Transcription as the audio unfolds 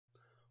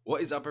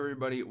What is up,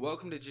 everybody?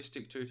 Welcome to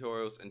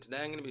GysticTutorials, and today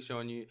I'm going to be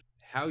showing you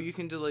how you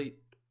can delete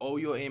all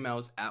your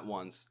emails at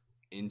once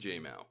in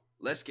Gmail.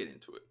 Let's get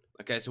into it.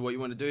 Okay, so what you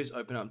want to do is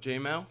open up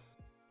Gmail.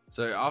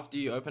 So after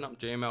you open up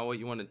Gmail, what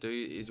you want to do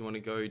is you want to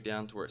go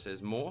down to where it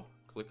says More,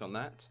 click on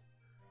that,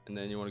 and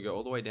then you want to go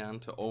all the way down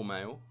to All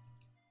Mail.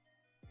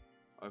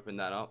 Open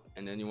that up,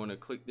 and then you want to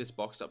click this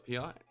box up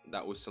here.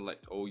 That will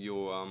select all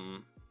your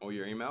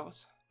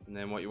emails, and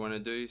then what you want to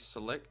do is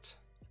select.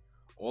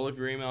 All of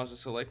your emails are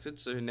selected,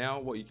 so now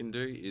what you can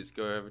do is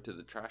go over to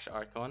the trash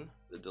icon,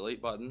 the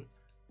delete button,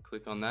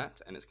 click on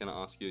that, and it's going to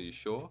ask you, are you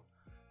sure?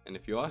 And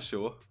if you are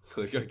sure,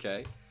 click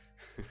OK.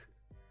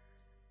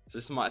 So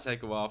this might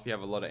take a while if you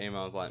have a lot of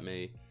emails like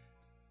me,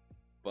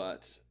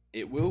 but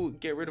it will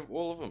get rid of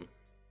all of them.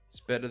 It's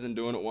better than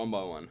doing it one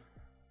by one.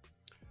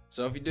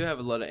 So if you do have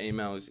a lot of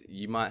emails,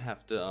 you might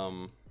have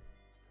to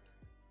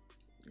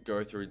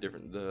go through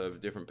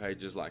different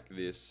pages like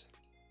this.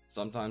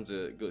 Sometimes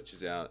it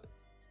glitches out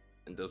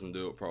and doesn't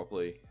do it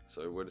properly,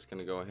 so we're just going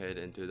to go ahead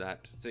and do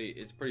that. See,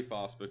 it's pretty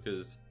fast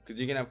because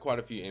you can have quite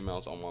a few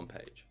emails on one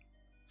page.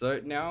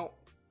 So now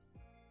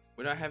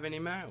we don't have any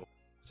mail.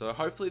 So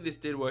hopefully this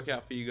did work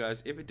out for you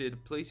guys. If it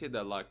did, please hit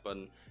that like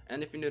button,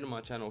 and if you're new to my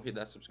channel, hit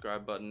that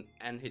subscribe button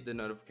and hit the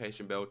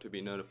notification bell to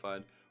be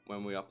notified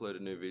when we upload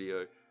a new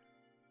video,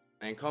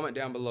 and comment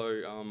down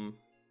below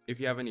if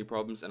you have any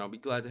problems, and I'll be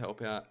glad to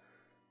help out.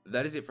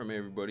 That is it from me,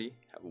 everybody.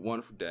 Have a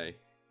wonderful day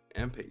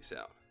and peace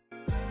out.